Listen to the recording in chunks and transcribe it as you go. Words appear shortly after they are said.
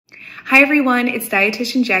Hi everyone, it's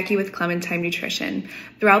Dietitian Jackie with Clem&Thyme Nutrition.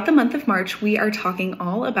 Throughout the month of March, we are talking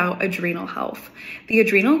all about adrenal health. The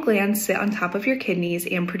adrenal glands sit on top of your kidneys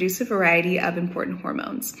and produce a variety of important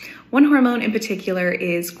hormones. One hormone in particular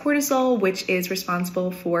is cortisol, which is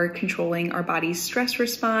responsible for controlling our body's stress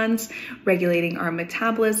response, regulating our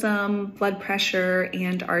metabolism, blood pressure,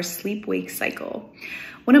 and our sleep-wake cycle.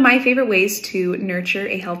 One of my favorite ways to nurture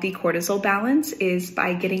a healthy cortisol balance is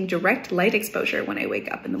by getting direct light exposure when I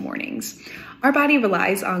wake up in the mornings. Our body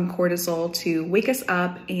relies on cortisol to wake us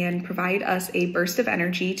up and provide us a burst of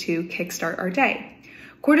energy to kickstart our day.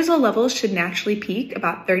 Cortisol levels should naturally peak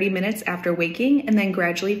about 30 minutes after waking and then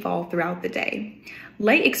gradually fall throughout the day.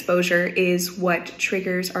 Light exposure is what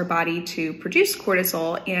triggers our body to produce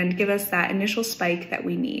cortisol and give us that initial spike that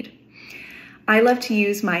we need. I love to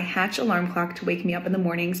use my Hatch alarm clock to wake me up in the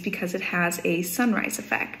mornings because it has a sunrise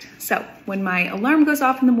effect. So when my alarm goes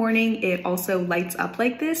off in the morning, it also lights up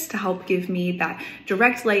like this to help give me that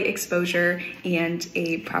direct light exposure and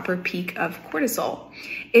a proper peak of cortisol.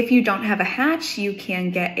 If you don't have a Hatch, you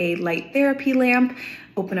can get a light therapy lamp,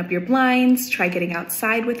 open up your blinds, try getting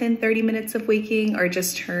outside within 30 minutes of waking, or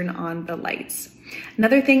just turn on the lights.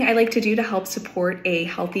 Another thing I like to do to help support a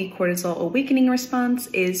healthy cortisol awakening response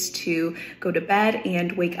is to go to bed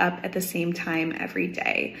and wake up at the same time every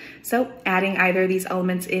day. So adding either of these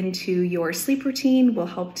elements into your sleep routine will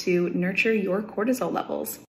help to nurture your cortisol levels.